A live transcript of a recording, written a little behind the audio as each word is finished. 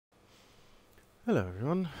Hello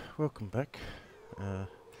everyone, welcome back to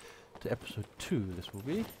episode 2 this will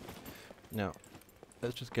be. Now,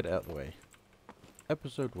 let's just get it out of the way.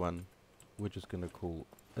 Episode 1, we're just going to call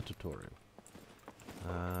a tutorial.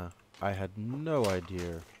 I had no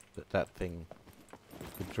idea that that thing,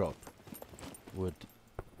 the drop, would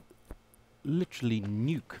literally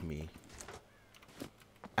nuke me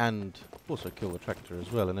and also kill the tractor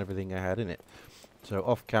as well and everything I had in it. So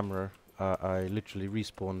off camera, I literally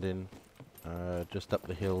respawned in just up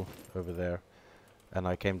the hill over there, and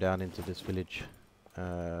I came down into this village,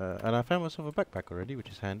 and I found myself a backpack already, which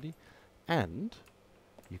is handy, and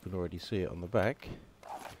you can already see it on the back,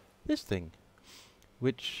 this thing,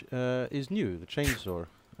 which is new. The chainsaw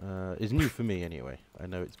is new for me anyway. I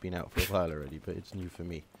know it's been out for a while already, but it's new for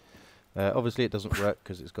me. Obviously it doesn't work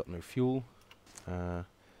because it's got no fuel. I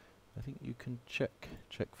think you can check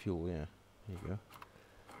fuel, yeah, there you go.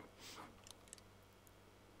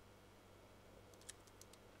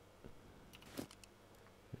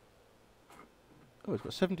 Oh, it's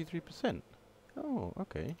got 73%. Oh,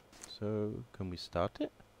 okay. So, can we start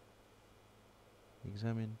it?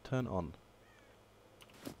 Examine, turn on.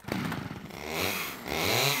 There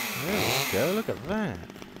we go, look at that.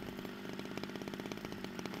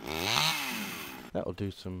 That'll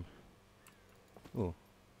do some... Oh,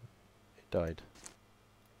 it died.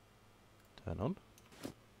 Turn on.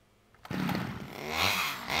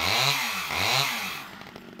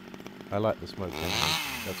 I like the smoke anyway.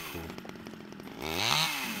 That's cool.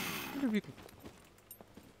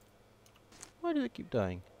 Why does it keep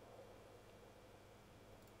dying?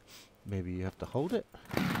 Maybe you have to hold it?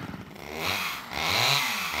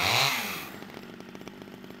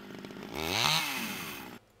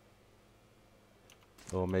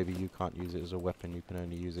 Or maybe you can't use it as a weapon, you can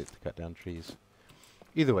only use it to cut down trees.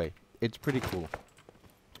 Either way, it's pretty cool.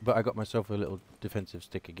 But I got myself a little defensive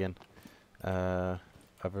stick again. I've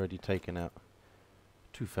already taken out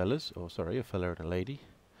two fellas, or sorry, a fella and a lady.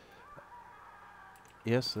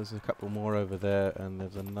 Yes, there's a couple more over there, and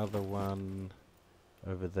there's another one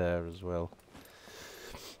over there as well.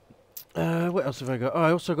 What else have I got? Oh,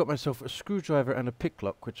 I also got myself a screwdriver and a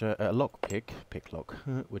picklock, which a picklock,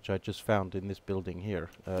 which I just found in this building here.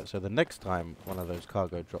 So the next time one of those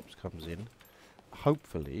cargo drops comes in,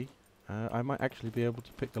 hopefully, I might actually be able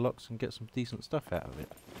to pick the locks and get some decent stuff out of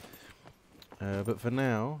it. But for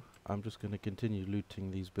now, I'm just going to continue looting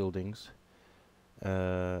these buildings.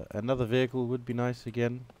 Another vehicle would be nice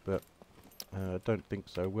again, but I don't think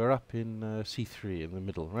so. We're up in C3 in the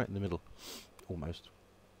middle, right in the middle, almost.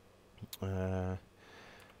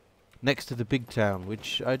 Next to the big town,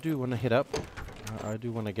 which I do want to hit up. I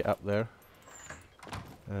do want to get up there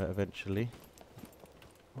eventually.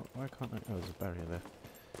 Why can't I? Oh, there's a barrier there.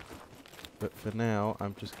 But for now,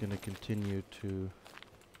 I'm just going to continue to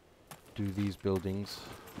do these buildings,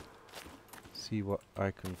 see what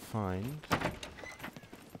I can find.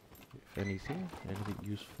 If anything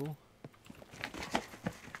useful.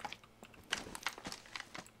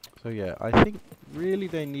 So yeah, I think really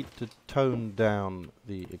they need to tone down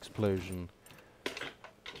the explosion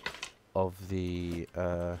of the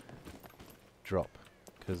drop,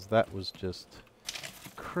 because that was just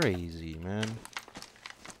crazy, man.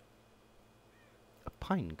 A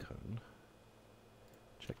pine cone?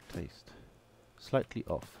 Check taste. Slightly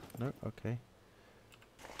off. No, okay.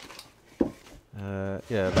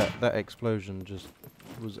 Yeah, that explosion just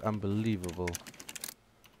was unbelievable.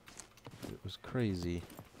 It was crazy.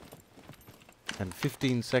 And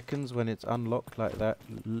 15 seconds when it's unlocked like that,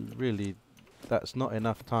 really, that's not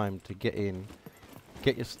enough time to get in,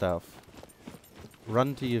 get your stuff,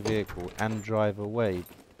 run to your vehicle and drive away,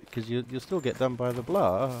 because you'll still get done by the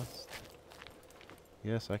blast.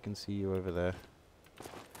 Yes, I can see you over there.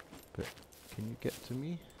 But can you get to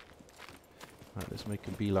me? Right, let's make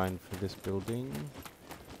a beeline for this building.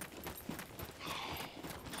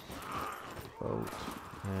 Bolt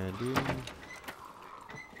and in.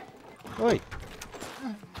 Oi!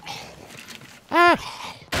 Ah!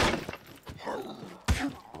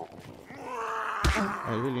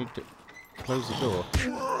 I really need to close the door.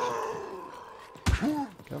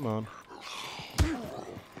 Come on.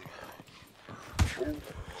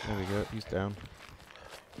 There we go, he's down.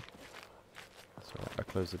 That's alright, I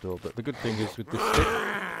closed the door. But the good thing is with this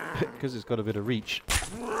stick, because it's got a bit of reach,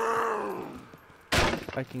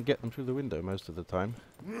 I can get them through the window most of the time.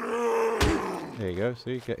 There you go,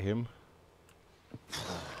 see, get him.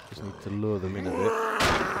 Just need to lure them in a bit.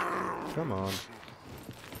 Come on.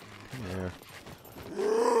 Come here.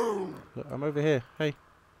 Look, I'm over here. Hey.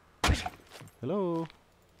 Hello.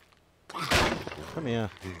 Come here.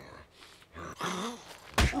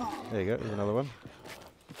 There you go, here's another one.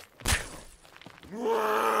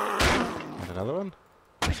 And another one.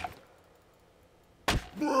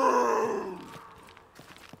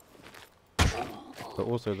 But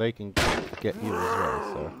also they can get you as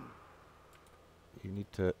well, so you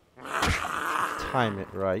need to time it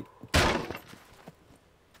right.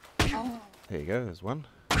 There you go, there's one.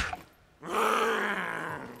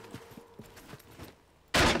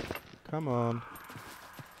 Come on.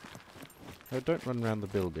 No, don't run around the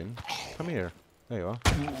building. Come here. There you are.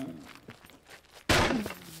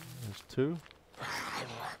 There's two.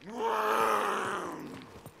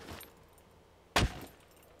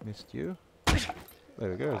 Missed you. There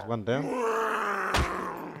we go, there's one down.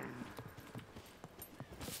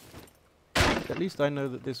 At least I know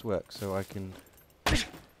that this works, so I can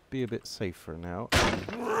be a bit safer now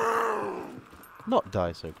and not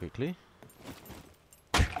die so quickly.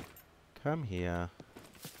 Come here.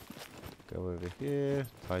 Go over here.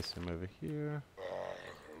 Tice him over here.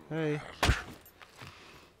 Hey.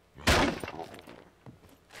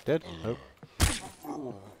 Dead? Oh.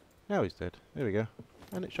 Now he's dead. There we go.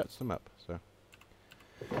 And it shuts them up, so.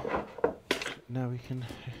 Now we can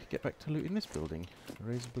get back to looting this building.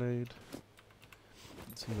 Razor blade.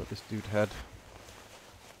 Let's see what this dude had.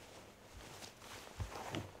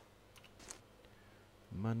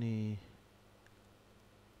 Money.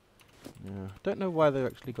 Yeah, don't know why they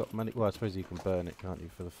actually got money. Well, I suppose you can burn it, can't you,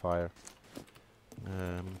 for the fire.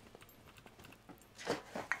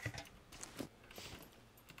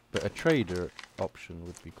 But a trader option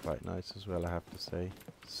would be quite nice as well, I have to say.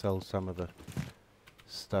 Sell some of the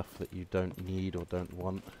stuff that you don't need or don't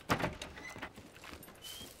want.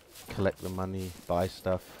 Collect the money, buy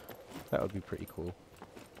stuff. That would be pretty cool.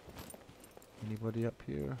 Anybody up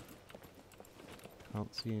here?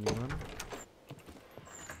 Can't see anyone.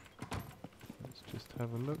 Just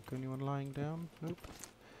have a look. Anyone lying down? Nope.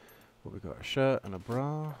 What we got? A shirt and a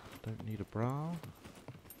bra. Don't need a bra.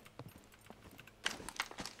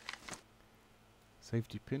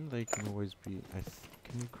 Safety pin. They can always be.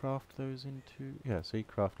 Can you craft those into? Yeah. So you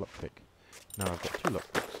craft lockpick. Now I've got 2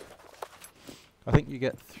 lockpicks. I think you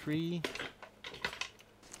get 3.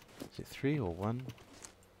 Is it 3 or 1?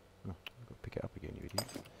 Oh, I've got to pick it up again, you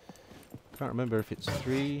idiot. Can't remember if it's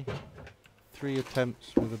 3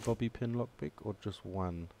 attempts with a bobby pin lockpick or just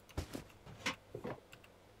 1.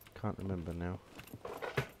 Can't remember now.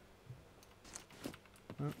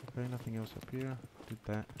 Oh, okay, nothing else up here. Did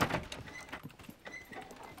that.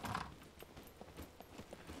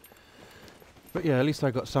 But yeah, at least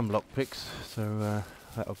I got some lockpicks, so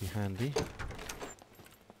that'll be handy.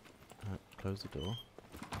 Close the door.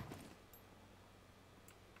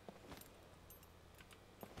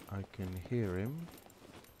 I can hear him.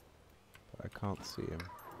 I can't see him.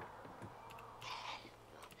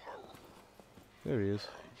 There he is.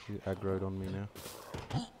 He aggroed on me now.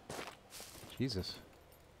 Jesus.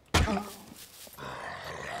 Oh,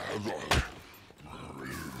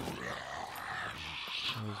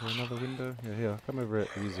 is there another window? Yeah, here. Come over it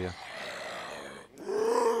easier.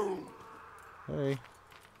 Hey.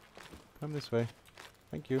 Come this way.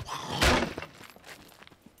 Thank you.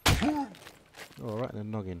 Oh, right in the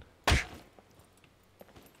noggin.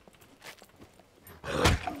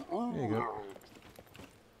 There you go.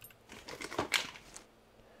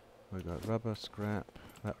 We got rubber, scrap.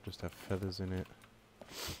 That'll just have feathers in it.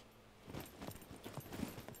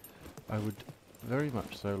 I would very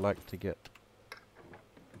much so like to get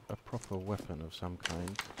a proper weapon of some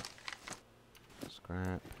kind.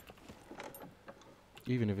 Scrap.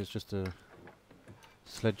 Even if it's just a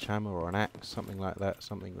sledgehammer or an axe, something like that.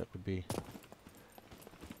 Something that would be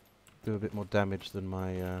do a bit more damage than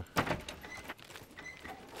my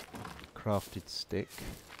crafted stick.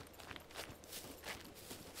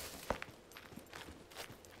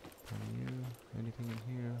 Anything in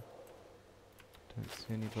here? Don't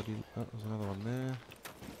see anybody. Oh, there's another one there.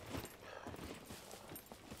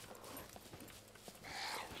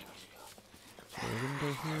 Is there a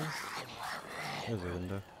window here? There's a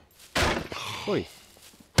window. Oi!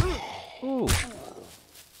 Ooh!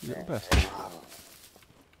 You little bastard.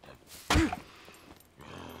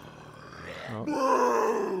 Oh.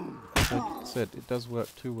 As I said, it does work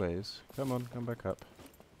 2 ways. Come on, come back up.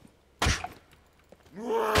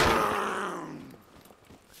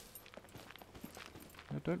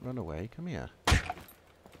 No, don't run away. Come here.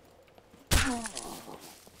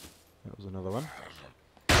 That was another one.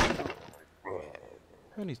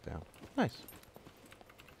 And he's down. Nice.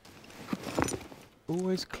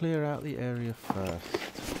 Always clear out the area first.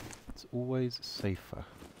 It's always safer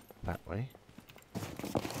that way.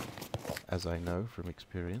 As I know from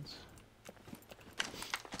experience.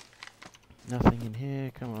 Nothing in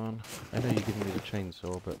here. Come on. I know you're giving me the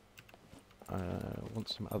chainsaw, but I want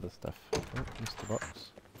some other stuff. Oh, missed the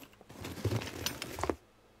box.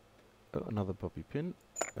 Oh, another bobby pin.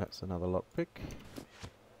 That's another lockpick.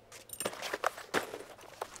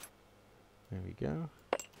 There we go.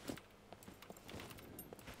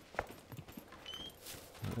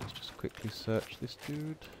 Let's just quickly search this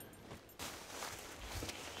dude.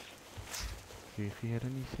 See if he had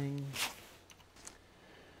anything.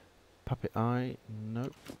 Puppet eye.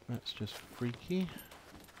 Nope. That's just freaky.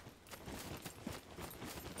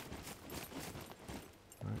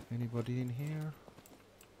 Right, anybody in here?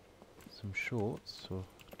 Some shorts or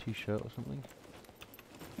t-shirt or something.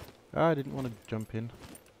 I didn't want to jump in.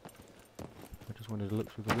 I just wanted to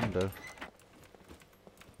look through the window.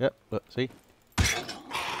 Yep, look, see?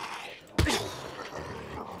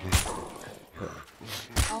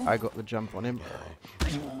 I got the jump on him.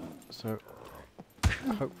 So,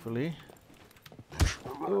 hopefully...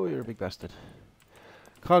 Oh, you're a big bastard.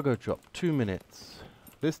 Cargo drop, 2 minutes.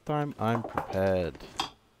 This time I'm prepared.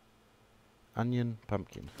 Onion,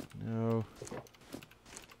 pumpkin. No.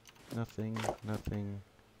 Nothing, nothing.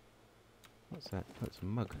 What's that? Oh, it's a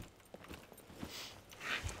mug.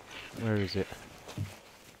 Where is it?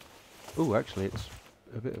 Oh, actually it's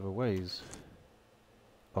a bit of a ways.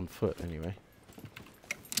 On foot, anyway.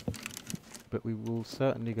 But we will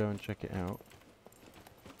certainly go and check it out.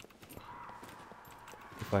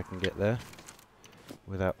 If I can get there.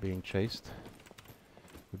 Without being chased.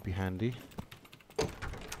 Would be handy.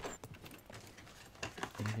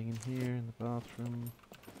 Anything in here, in the bathroom?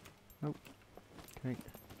 Nope. Okay.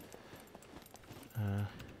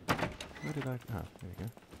 Where did I... Ah, there we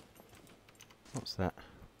go. What's that?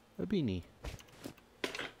 A beanie.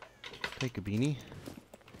 Take a beanie.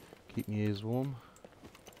 Keep my ears warm.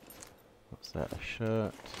 What's that? A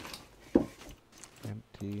shirt.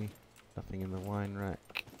 Empty. Nothing in the wine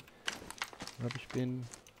rack. Rubbish bin.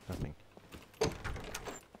 Nothing.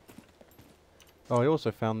 Oh, I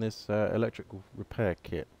also found this electrical repair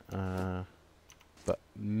kit. But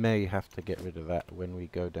may have to get rid of that when we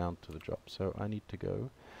go down to the drop. So I need to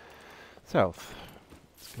go south.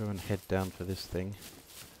 Let's go and head down for this thing.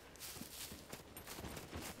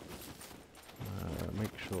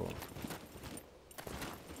 Make sure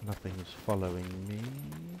nothing is following me.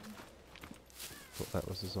 Thought that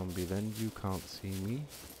was a zombie then. You can't see me.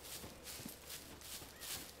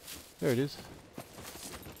 There it is.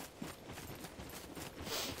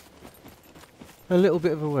 A little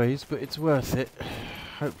bit of a ways, but it's worth it.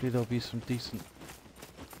 Hopefully there'll be some decent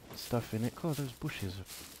stuff in it. God, those bushes are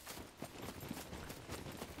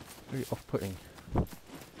very off-putting.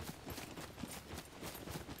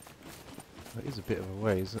 It is a bit of a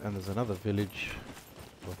ways, and there's another village,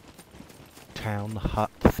 or town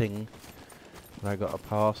hut thing that I got to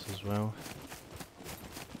pass as well.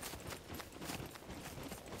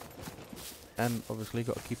 And obviously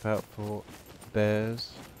got to keep out for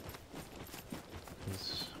bears.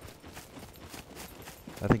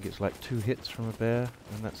 I think it's like 2 hits from a bear,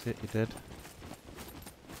 and that's it, you're dead.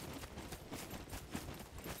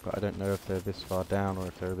 But I don't know if they're this far down or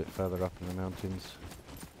if they're a bit further up in the mountains.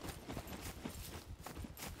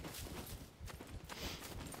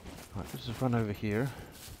 Right, let's just run over here.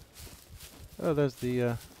 Oh, there's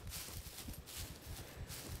the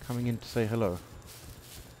coming in to say hello.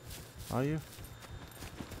 Are you?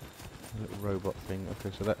 A little robot thing.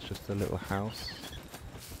 Okay, so that's just a little house.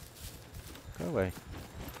 Go away.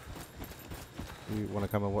 You want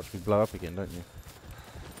to come and watch me blow up again, don't you?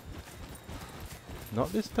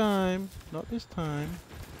 Not this time. Not this time.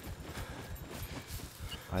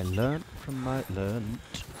 I learnt from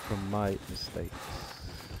my mistakes.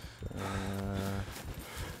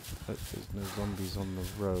 Hope there's no zombies on the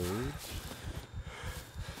road.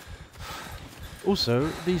 Also,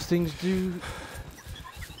 these things do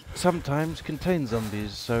sometimes contain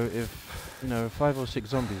zombies, so if, you know, 5 or 6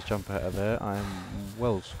 zombies jump out of there, I am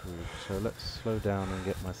well screwed. So let's slow down and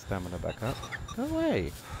get my stamina back up. Go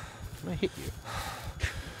away! Can I hit you?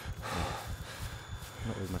 No.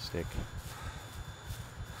 Not with my stick.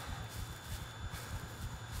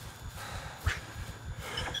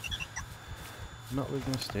 Not with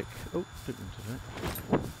my stick. Oh, didn't do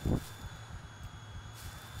that.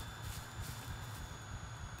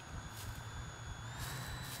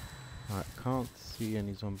 Right, can't see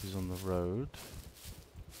any zombies on the road.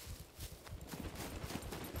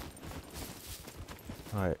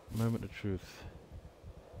 Right, moment of truth.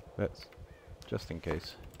 Let's, just in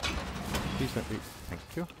case. Please don't be, thank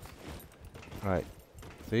you. Right,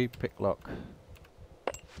 see, pick lock.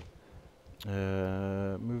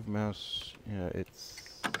 Move mouse, yeah, it's...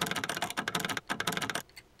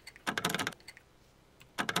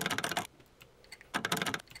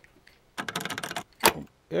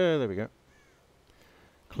 Yeah, there we go.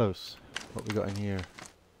 Close. What we got in here?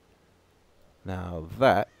 Now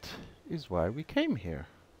that is why we came here.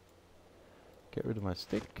 Get rid of my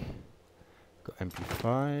stick. Got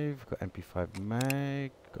MP5, got MP5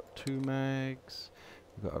 mag, got 2 mags,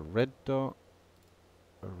 we've got a red dot,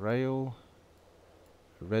 a rail,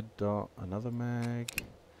 a red dot, another mag,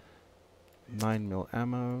 9mm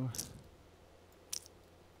ammo,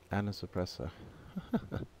 and a suppressor.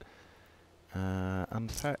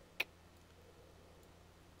 Unpack,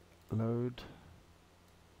 load,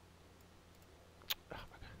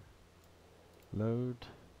 load,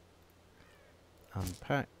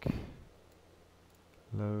 unpack,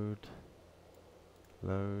 load,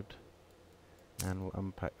 load, and we'll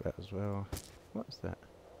unpack that as well. What's that?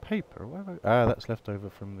 Paper? Why have I that's left over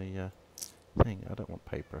from the thing. I don't want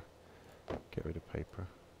paper. Get rid of paper.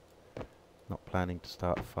 Not planning to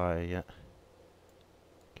start a fire yet.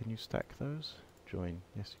 Can you stack those? Join.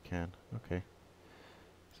 Yes, you can. Okay.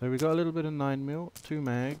 So we got a little bit of 9mm, 2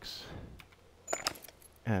 mags,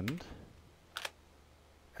 and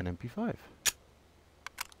an MP5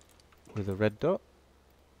 with a red dot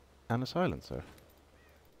and a silencer.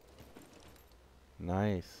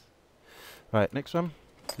 Nice. Right, next one.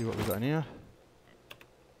 See what we got in here.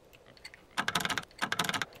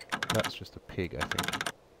 That's just a pig, I think.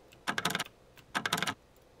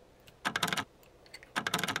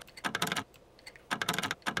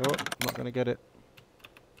 Oh, not gonna get it.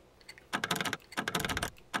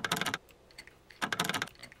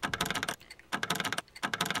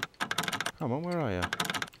 Come on, where are you?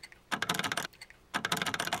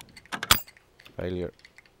 Failure.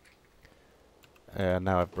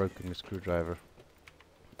 Now I've broken the screwdriver.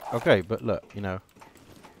 Okay, but look, you know,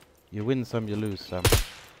 you win some, you lose some.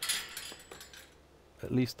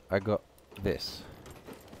 At least I got this.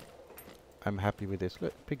 I'm happy with this.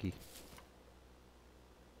 Look, piggy.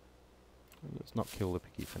 Let's not kill the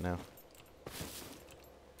piggy for now.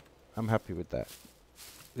 I'm happy with that.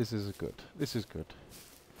 This is good. This is good.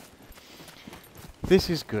 This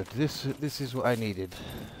is good. This is what I needed.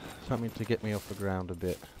 Something to get me off the ground a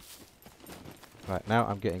bit. Right, now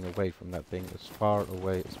I'm getting away from that thing as far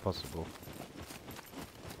away as possible.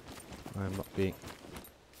 I'm not being...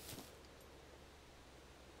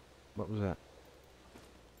 What was that?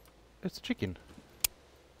 It's a chicken.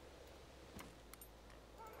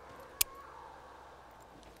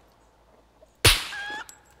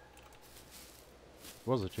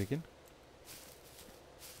 Was a chicken.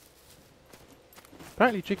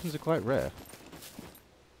 Apparently chickens are quite rare.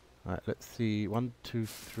 Right, let's see. 1, 2,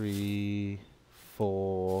 3,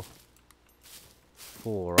 4.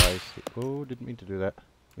 4, I see. Oh, didn't mean to do that.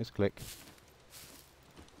 Misclick.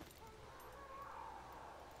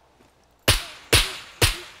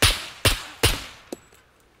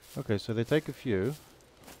 Okay, so they take a few.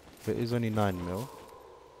 But it is only 9mm.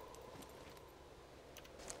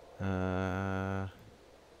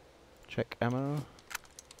 Check ammo.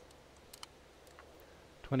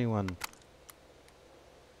 21.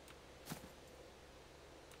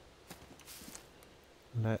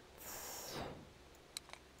 Let's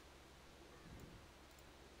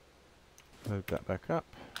load that back up.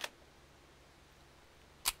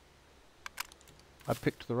 I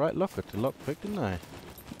picked the right locker to lockpick, didn't I?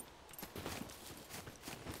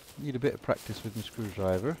 Need a bit of practice with my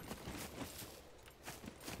screwdriver.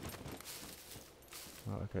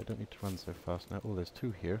 Oh, okay, I don't need to run so fast now. Oh, there's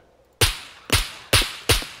 2 here.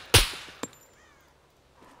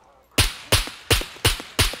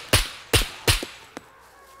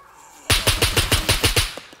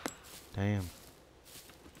 Damn.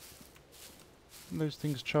 When those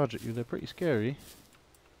things charge at you, they're pretty scary.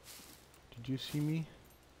 Did you see me?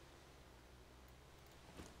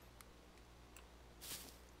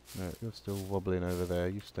 No, you're still wobbling over there.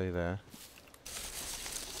 You stay there.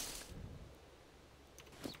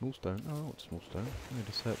 Small stone. Oh, I want small stone. I need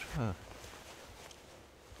to search. Ah.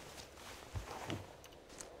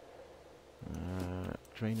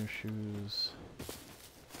 Trainer shoes.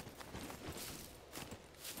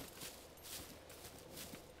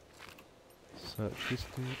 Search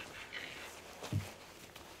history.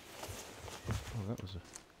 Oh, that was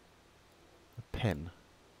a pen.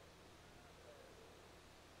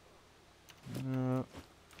 No,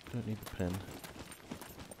 don't need the pen.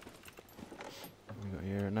 What we got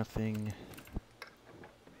here? Nothing.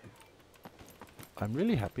 I'm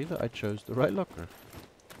really happy that I chose the right locker.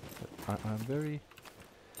 I'm very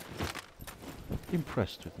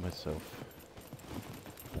impressed with myself.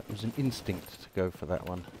 That was an instinct to go for that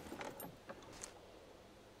one.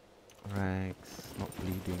 Rags, not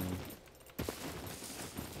bleeding.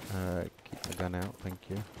 Keep the gun out, thank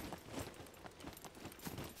you.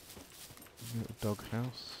 Little dog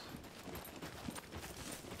house.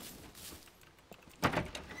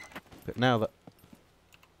 But now that...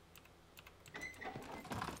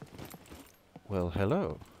 Well,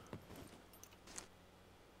 hello.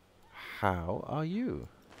 How are you?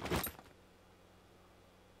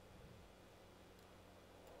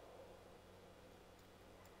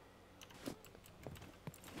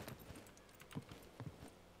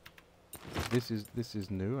 This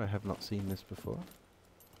is new. I have not seen this before.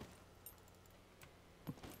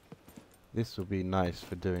 This will be nice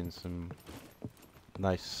for doing some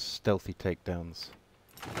nice stealthy takedowns.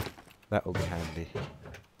 That will be handy.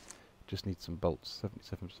 Just need some bolts.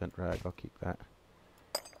 77% rag. I'll keep that.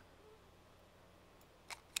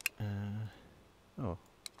 Oh,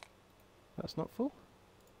 that's not full.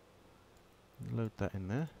 Load that in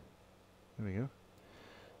there. There we go.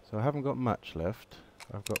 So I haven't got much left.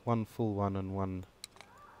 I've got one full one and one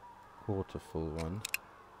quarter full one.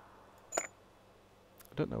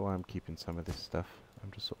 I don't know why I'm keeping some of this stuff.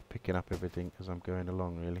 I'm just sort of picking up everything as I'm going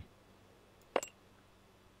along, really.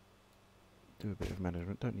 Do a bit of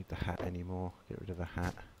management. Don't need the hat anymore. Get rid of the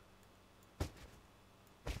hat.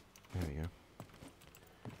 There we go.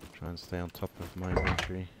 Try and stay on top of my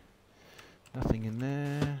inventory. Nothing in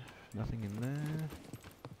there. Nothing in there.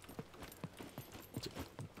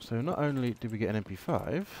 So not only did we get an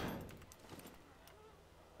MP5,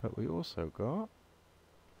 but we also got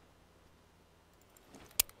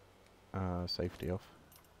safety off.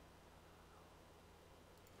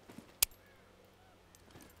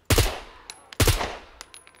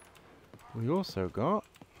 We also got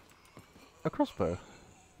a crossbow.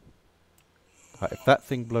 If that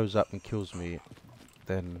thing blows up and kills me,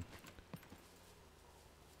 then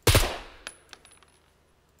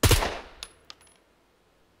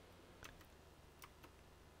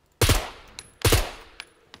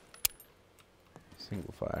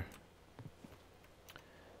single fire.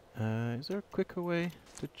 Is there a quicker way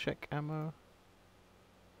to check ammo?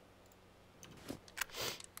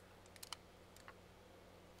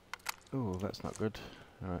 Oh, that's not good.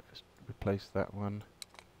 Alright, let's replace that one.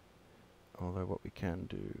 Although what we can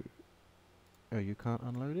do... Oh, you can't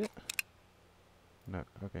unload it? No,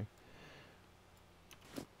 okay.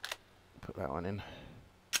 Put that one in.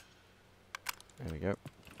 There we go.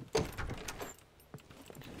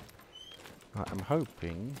 Right, I'm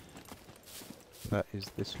hoping that is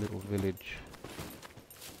this little village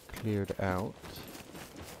cleared out.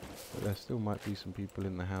 But there still might be some people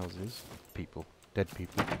in the houses. People. Dead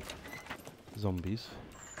people. Zombies.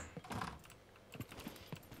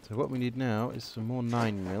 So what we need now is some more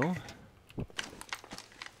 9mm.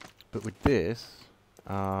 But with this,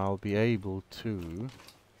 I'll be able to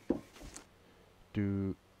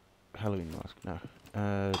do Halloween mask now.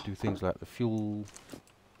 Do things like the fuel,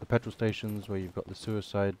 the petrol stations where you've got the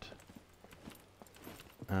suicide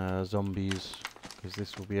zombies, because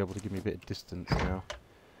this will be able to give me a bit of distance now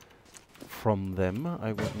from them.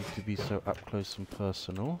 I won't need to be so up close and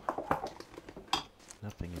personal.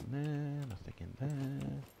 Nothing in there, nothing in there.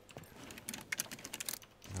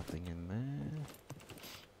 Nothing in there.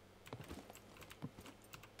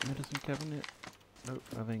 Medicine cabinet. Nope,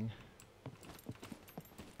 nothing.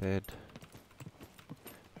 Bed.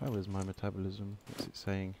 How is my metabolism? What's it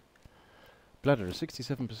saying? Bladder is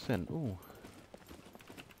 67%. Ooh.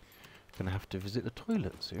 Gonna have to visit the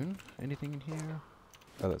toilet soon. Anything in here?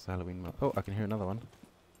 Oh, that's the Halloween mark. Oh, I can hear another one.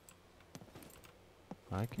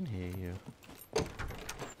 I can hear you.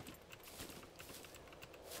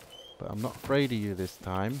 But I'm not afraid of you this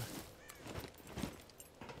time.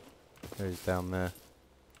 There he's down there.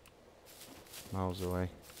 Miles away.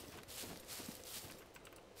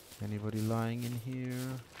 Anybody lying in here?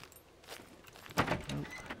 Nope.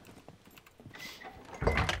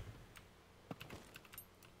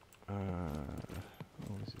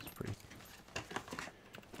 Oh, this is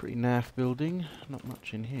pretty naff building. Not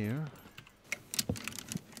much in here.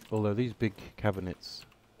 Although these big cabinets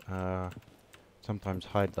sometimes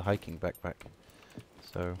hide the hiking backpack.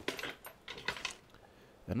 So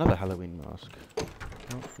another Halloween mask.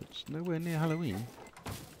 Oh, it's nowhere near Halloween.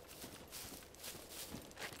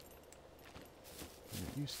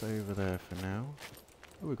 You stay over there for now.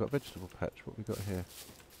 Oh, we've got a vegetable patch. What we got here?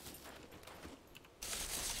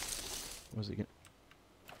 Was it?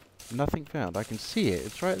 Nothing found. I can see it.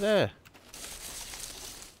 It's right there.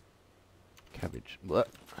 Cabbage. Blech.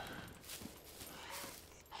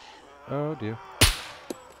 Oh dear.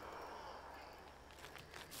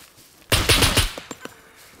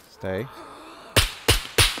 Stay.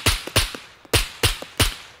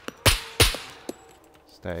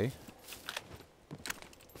 Stay.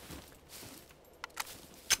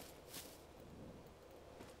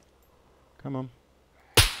 Come on.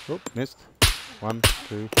 Oh, missed. 1,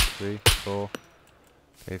 2, 3, 4.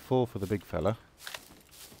 Okay, 4 for the big fella.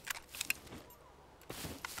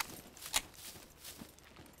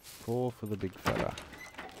 Four for the big fella.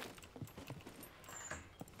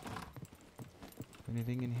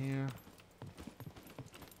 Anything in here?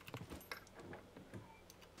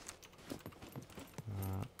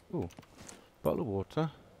 Ooh, bottle of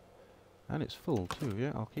water. And it's full too,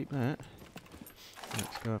 yeah, I'll keep that.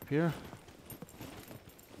 Let's go up here.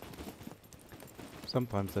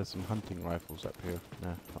 Sometimes there's some hunting rifles up here. No,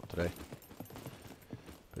 not today.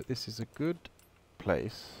 But this is a good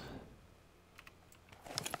place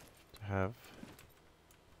to have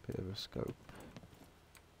a bit of a scope.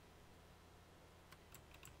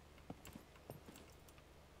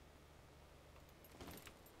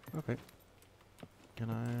 Okay. Can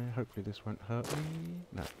I... hopefully this won't hurt me?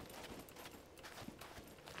 No.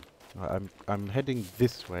 Right, I'm heading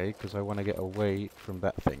this way because I want to get away from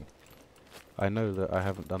that thing. I know that I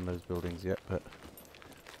haven't done those buildings yet, but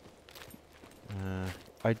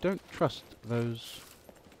I don't trust those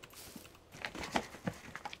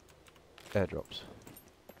airdrops.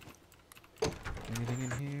 Anything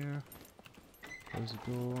in here? Close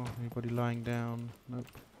the door. Anybody lying down? Nope.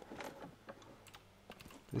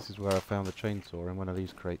 This is where I found the chainsaw, in one of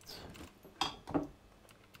these crates.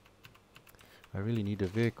 I really need a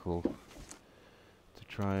vehicle to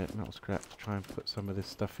try, metal scrap, to try and put some of this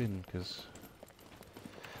stuff in, because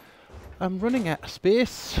I'm running out of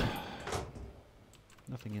space.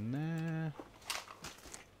 Nothing in there.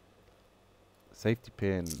 Safety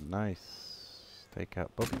pin, nice. Take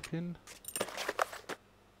out bobby pin.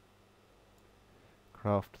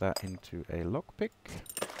 Craft that into a lockpick.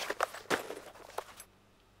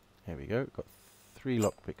 There we go, got 3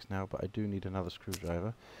 lockpicks now, but I do need another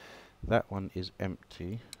screwdriver. That one is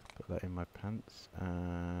empty. Put that in my pants.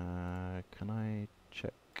 Can I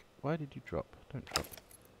check? Why did you drop? Don't drop.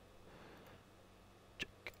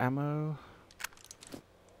 Check ammo.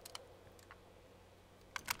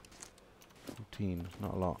 14,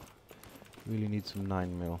 not a lot. Really need some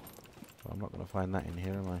 9mm. Well, I'm not going to find that in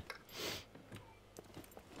here, am I?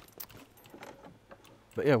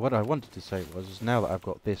 But yeah, what I wanted to say was, is now that I've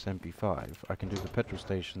got this MP5, I can do the petrol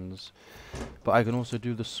stations, but I can also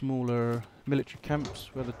do the smaller military camps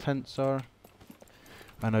where the tents are.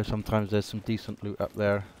 I know sometimes there's some decent loot up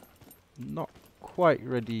there. Not quite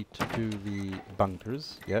ready to do the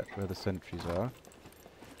bunkers yet, where the sentries are.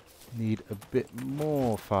 Need a bit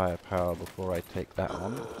more firepower before I take that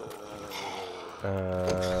on.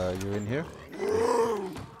 You in here?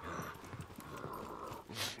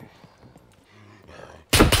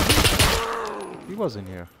 He was in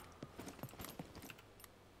here.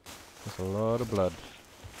 That's a lot of blood.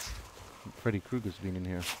 Freddy Krueger's been in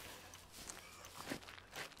here.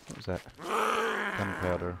 What was that?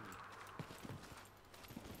 Gunpowder.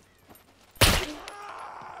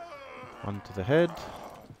 One to the head.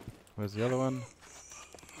 Where's the other one?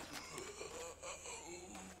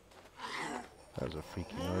 That was a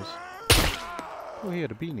freaky noise. Oh, he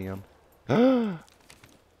had a beanie on.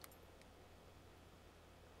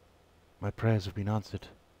 My prayers have been answered.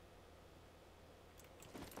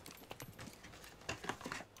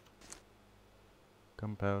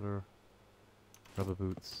 Gunpowder, rubber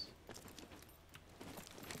boots.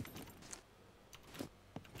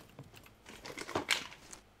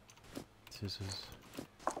 Scissors.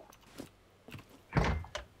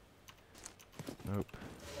 Nope.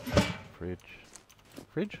 Fridge.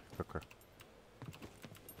 Fridge? Cooker.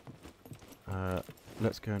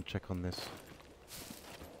 Let's go and check on this.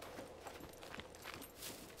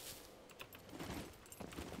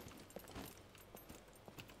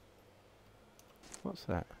 What's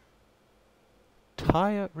that?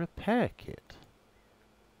 Tire repair kit.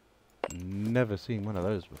 Never seen one of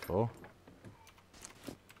those before.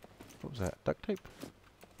 What was that? Duct tape?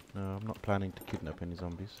 No, I'm not planning to kidnap any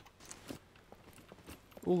zombies.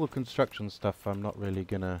 All the construction stuff I'm not really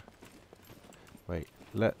gonna... Wait,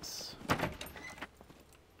 let's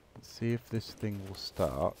see if this thing will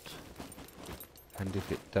start. And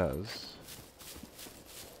if it does,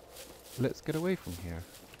 let's get away from here.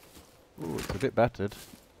 Ooh, it's a bit battered.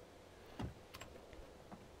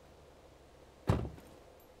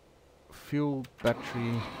 Fuel,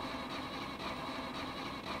 battery.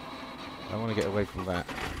 I want to get away from that.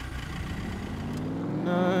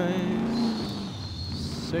 Nice.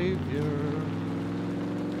 Savior.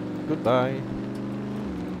 Goodbye.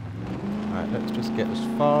 Alright, let's just get as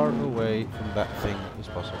far away from that thing as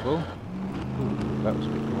possible. Ooh, that was a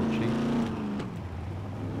bit raunchy.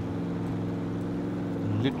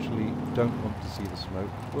 Literally don't want to see the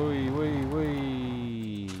smoke. Woi, woi,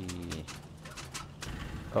 woi.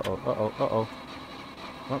 Uh-oh, uh-oh, uh-oh.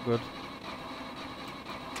 Not good.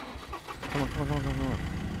 Come on, come on, come on, come on, come on.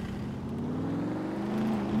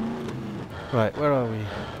 Right, where are we?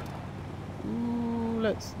 Ooh,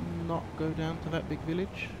 let's not go down to that big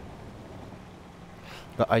village.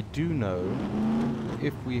 But I do know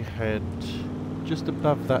if we head just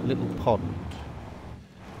above that little pond,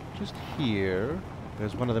 just here,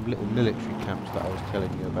 there's one of them little military camps that I was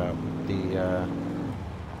telling you about with the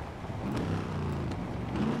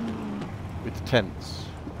tents.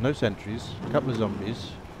 No sentries, a couple of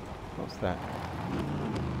zombies. What's that?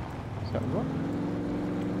 Is that a rock?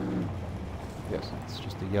 Yes, it's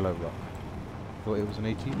just a yellow rock. Thought it was an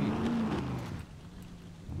ATV.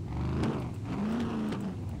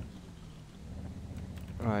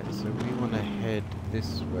 Right, so we want to head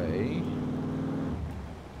this way.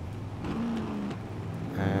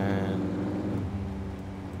 And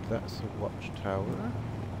that's a watchtower.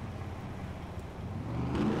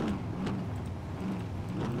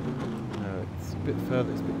 No, it's a bit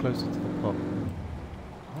further, it's a bit closer to the pond.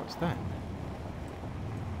 What's that?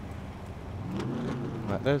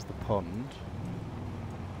 Right, there's the pond.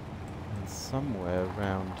 And somewhere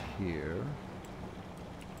around here,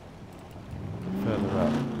 further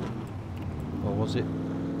up. Or was it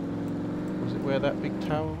where that big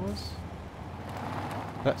tower was?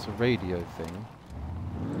 That's a radio thing.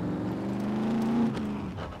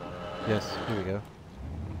 Yes, here we go.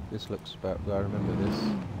 This looks about, I remember this.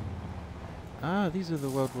 Ah, these are the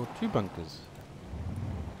World War II bunkers.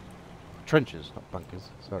 Trenches, not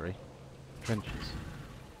bunkers, sorry. Trenches.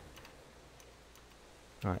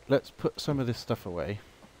 Alright, let's put some of this stuff away.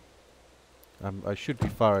 I should be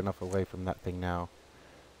far enough away from that thing now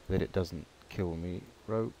that it doesn't kill me.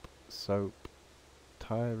 Rope, soap,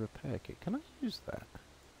 tire repair kit. Can I use that?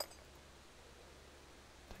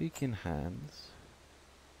 Take in hands.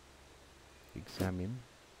 Examine.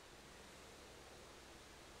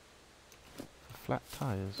 For flat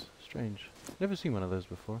tires. Strange. Never seen one of those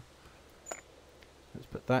before. Let's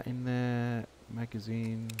put that in there.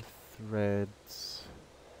 Magazine, threads.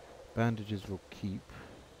 Bandages will keep.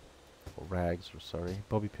 Or rags, or sorry.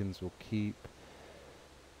 Bobby pins will keep.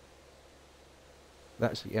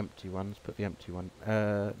 That's the empty ones. Put the empty one.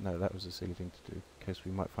 No, that was a silly thing to do. In case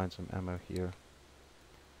we might find some ammo here.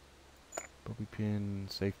 Bobby pin,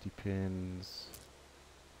 safety pins,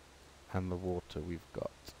 and the water we've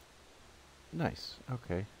got. Nice.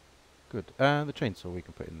 Okay. Good. And the chainsaw we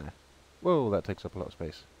can put in there. Whoa, that takes up a lot of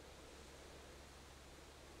space.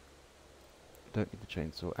 Don't need the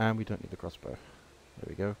chainsaw, and we don't need the crossbow. There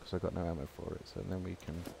we go, because I've got no ammo for it. So then we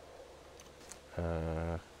can...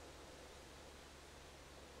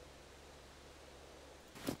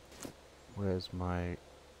 where's my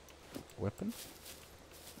weapon?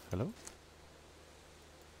 Hello?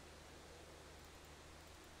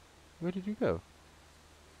 Where did you go?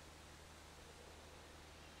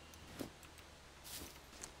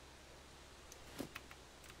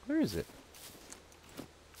 Where is it?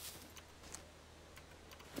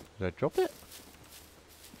 Did I drop it?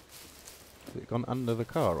 Has it gone under the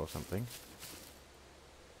car or something?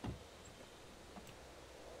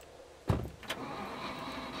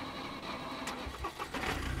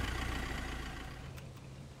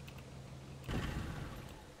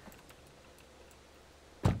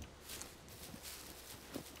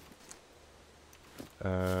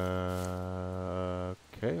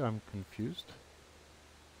 Okay, I'm confused.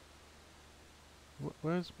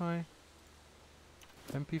 Where's my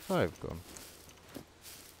MP5 gone?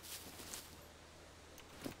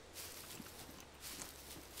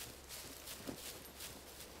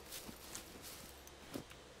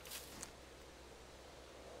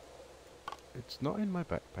 It's not in my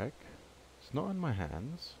backpack. It's not in my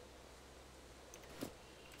hands.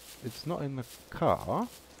 It's not in the car.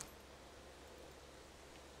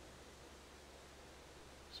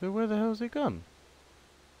 So where the hell's it gone?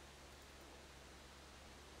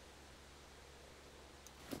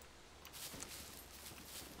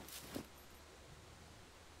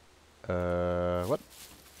 What?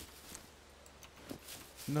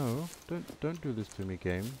 No, don't do this to me,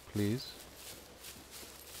 game, please.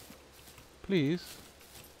 Please.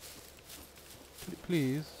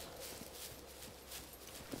 Please.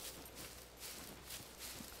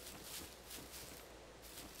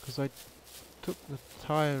 Because I took the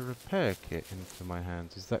tire repair kit into my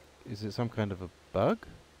hands. Is it some kind of a bug?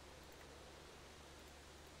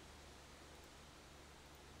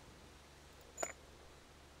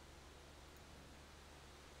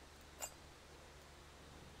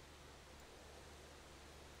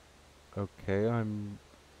 Okay, I'm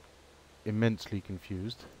immensely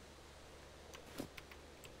confused.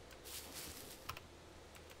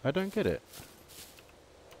 I don't get it.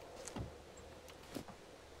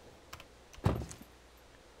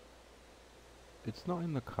 It's not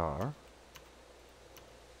in the car.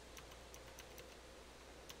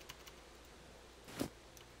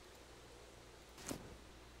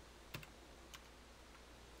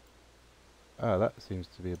 Oh, that seems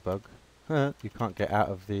to be a bug. You can't get out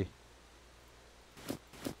of the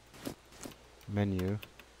menu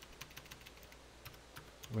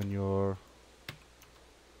when you're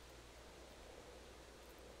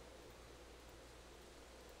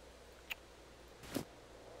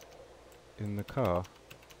in the car.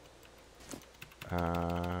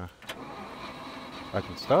 I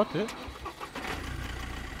can start it,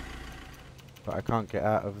 but I can't get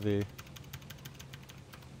out of the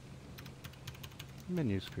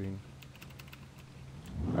menu screen.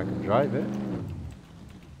 I can drive it.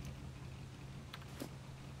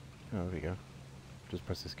 Oh, there we go. Just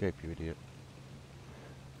press escape, you idiot.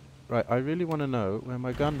 Right, I really want to know where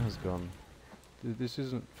my gun has gone. This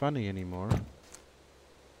isn't funny anymore.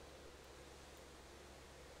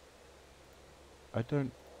 I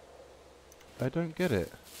don't get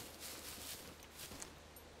it.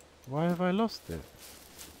 Why have I lost it?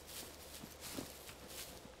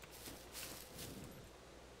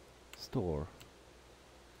 Store.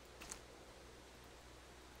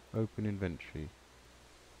 Open inventory.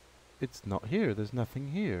 It's not here, there's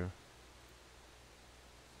nothing here.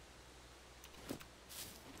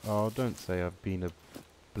 Oh, don't say I've been a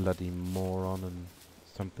bloody moron and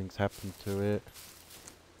something's happened to it.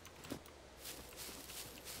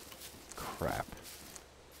 Crap.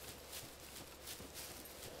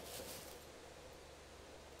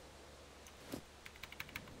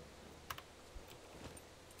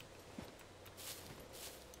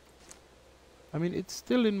 I mean, it's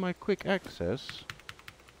still in my quick access,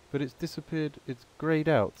 but it's disappeared, it's greyed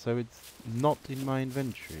out, so it's not in my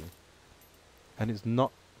inventory. And it's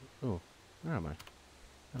not... Oh, where am I?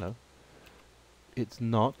 Hello. It's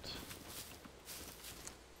not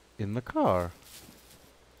in the car.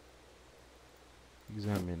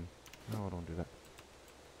 Examine. No, I don't do that.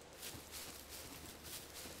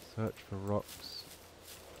 Search for rocks.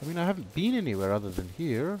 I mean, I haven't been anywhere other than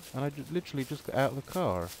here, and I literally just got out of the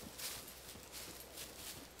car.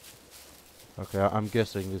 Okay, I'm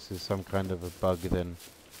guessing this is some kind of a bug then.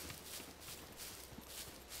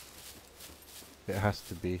 It has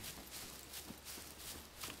to be.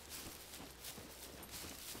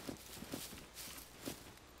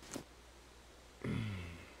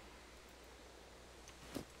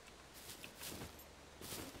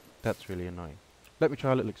 That's really annoying. Let me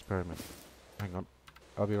try a little experiment. Hang on.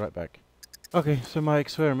 I'll be right back. Okay, so my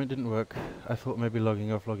experiment didn't work. I thought maybe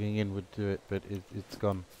logging off, logging in would do it, but it's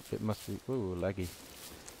gone. It must be... Ooh, laggy.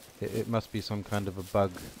 It must be some kind of a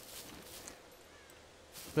bug.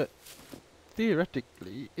 But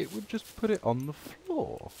theoretically, it would just put it on the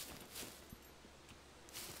floor.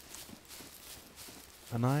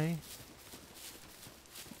 And I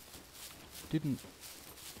didn't...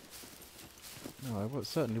 No, I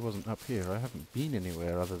certainly wasn't up here. I haven't been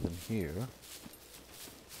anywhere other than here.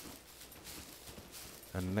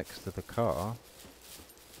 And next to the car.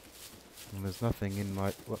 And there's nothing in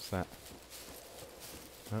my... What's that?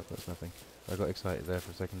 Oh, that's nothing. I got excited there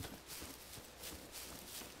for a second.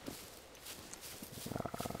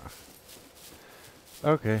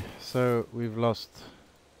 Okay, so we've lost...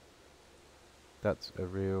 That's a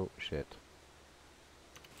real shit.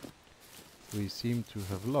 We seem to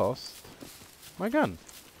have lost my gun.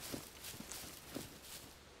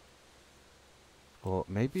 Or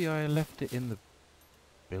maybe I left it in the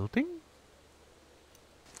building?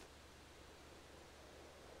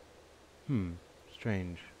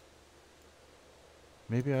 Strange.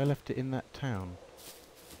 Maybe I left it in that town.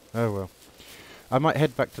 Oh well. I might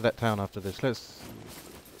head back to that town after this.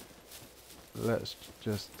 Let's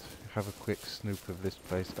just have a quick snoop of this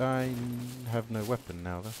place. I have no weapon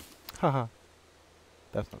now though. Haha.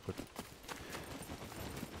 That's not good.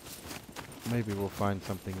 Maybe we'll find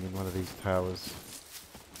something in one of these towers.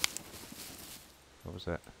 What was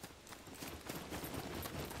that?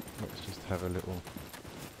 Let's just have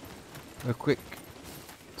a quick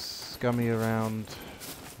scummy around.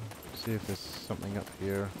 See if there's something up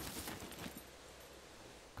here.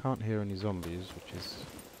 Can't hear any zombies, which is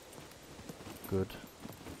good.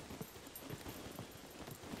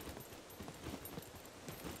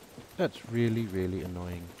 That's really, really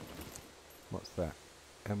annoying. What's that?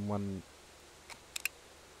 M1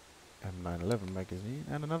 M911 magazine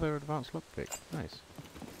and another advanced lockpick. Nice.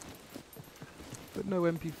 But no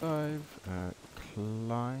MP5.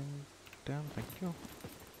 Climb down, thank you.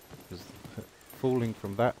 Because falling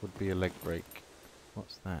from that would be a leg break.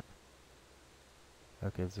 What's that?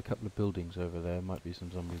 Okay, there's a couple of buildings over there. Might be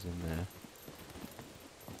some zombies in there.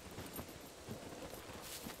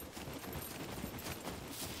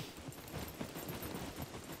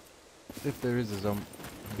 If there is a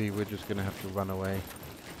zombie, we're just gonna have to run away.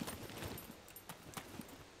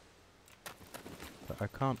 But I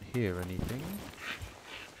can't hear anything.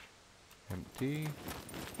 Empty.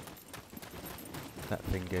 That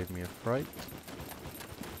thing gave me a fright.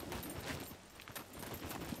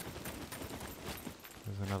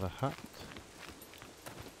 There's another hut.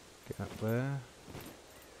 Get up there.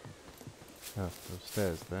 Oh, there's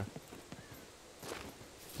stairs there.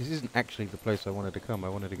 This isn't actually the place I wanted to come. I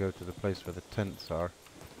wanted to go to the place where the tents are.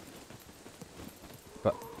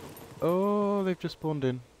 But... oh, they've just spawned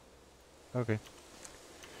in. Okay.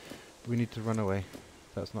 We need to run away.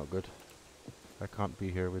 That's not good. I can't be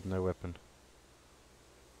here with no weapon.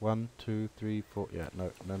 1, 2, 3, 4... yeah,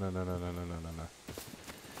 no.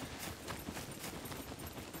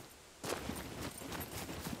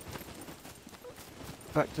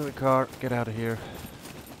 Back to the car. Get out of here.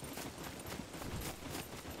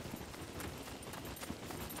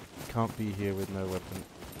 Can't be here with no weapon.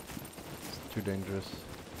 It's too dangerous.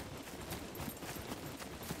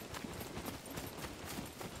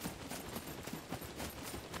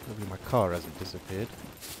 Hopefully my car hasn't disappeared.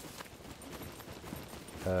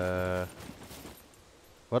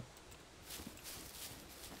 What?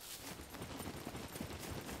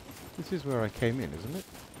 This is where I came in, isn't it?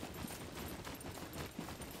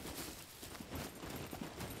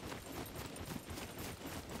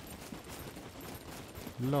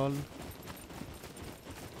 Lol.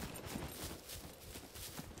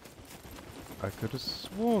 I could have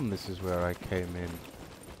sworn this is where I came in.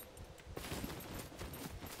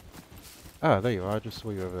 Ah, there you are. I just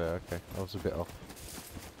saw you over there. Okay, I was a bit off.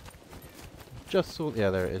 Just saw...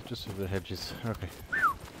 yeah, there it is. Just over the hedges. Okay.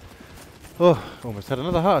 Oh, almost had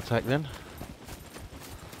another heart attack then.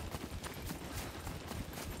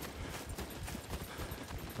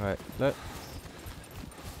 Right, let's...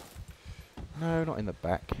 no, not in the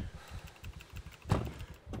back.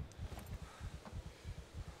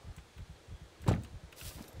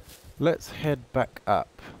 Let's head back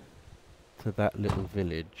up to that little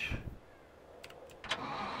village.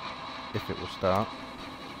 If it will start.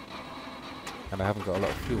 And I haven't got a lot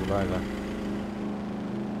of fuel either.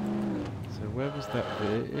 So where was that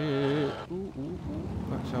village? Ooh,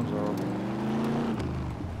 that sounds horrible.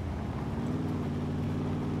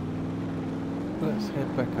 Let's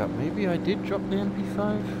head back up. Maybe I did drop the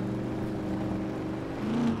MP5?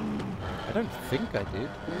 I don't think I did.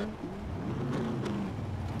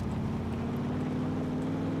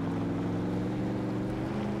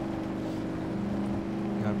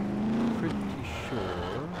 I'm pretty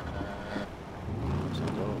sure.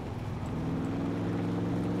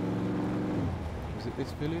 Was it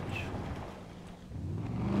this village?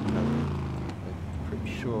 No. I'm pretty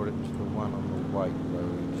sure it was the one on the white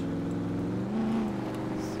road.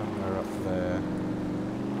 Somewhere up there.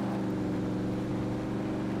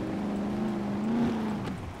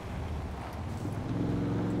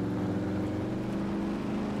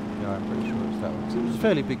 Yeah, I'm pretty sure it's that one. 'Cause it was a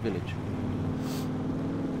fairly big village.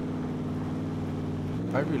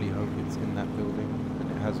 I really hope it's in that building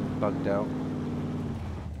and it hasn't bugged out.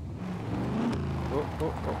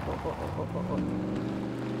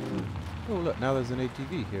 Oh, look, now there's an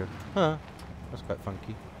ATV here. Huh, that's quite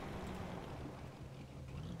funky.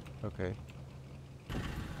 Okay.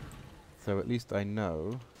 So at least I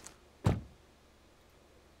know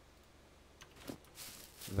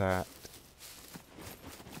that...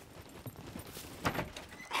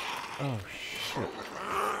 oh, shit.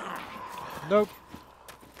 Nope.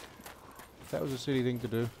 That was a silly thing to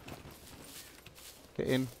do. Get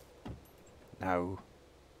in. No.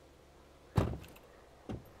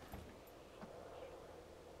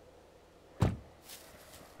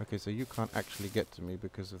 Okay, so you can't actually get to me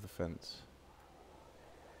because of the fence.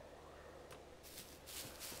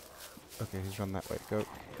 Okay, he's run that way. Go.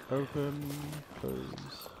 Open.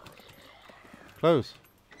 Close. Close!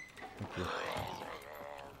 Thank you.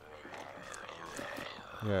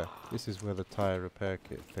 Yeah, this is where the tyre repair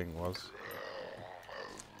kit thing was.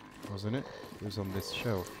 Wasn't it? It was on this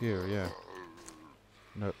shelf here, yeah.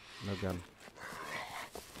 No, no gun.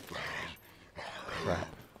 Crap.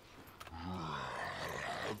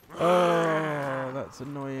 Oh, that's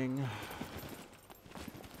annoying.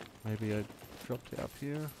 Maybe I dropped it up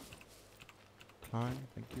here. Climb,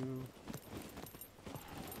 thank you.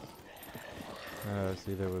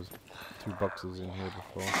 See, there was 2 boxes in here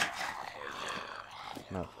before.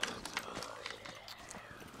 No.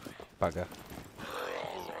 Bugger.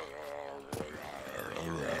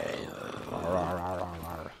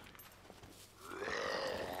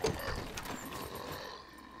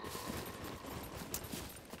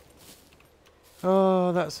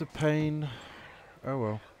 Oh, that's a pain. Oh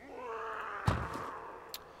well.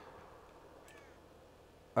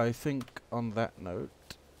 I think on that note,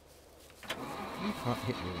 you can't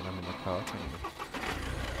hit me when I'm in the car, can you?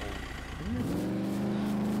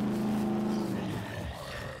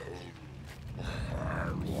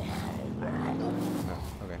 No,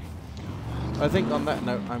 okay. I think on that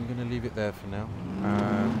note, I'm going to leave it there for now.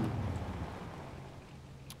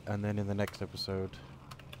 And then in the next episode,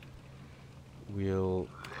 we'll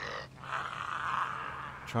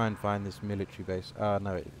try and find this military base.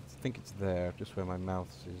 No, I think it's there, just where my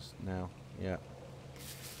mouse is now. Yeah.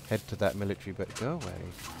 Head to that military base. Go away.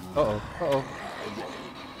 Uh-oh, uh-oh.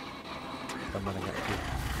 I'm running out of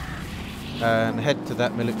fuel. And head to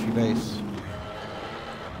that military base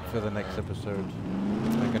for the next episode.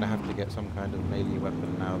 I'm going to have to get some kind of melee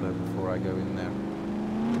weapon now, though, before I go in there.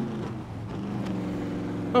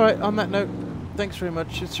 Alright, on that note, thanks very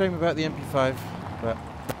much. It's a shame about the MP5, but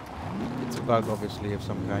it's a bug, obviously, of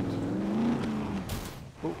some kind.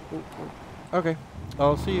 Ooh, ooh, ooh. Okay,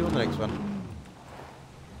 I'll see you on the next one.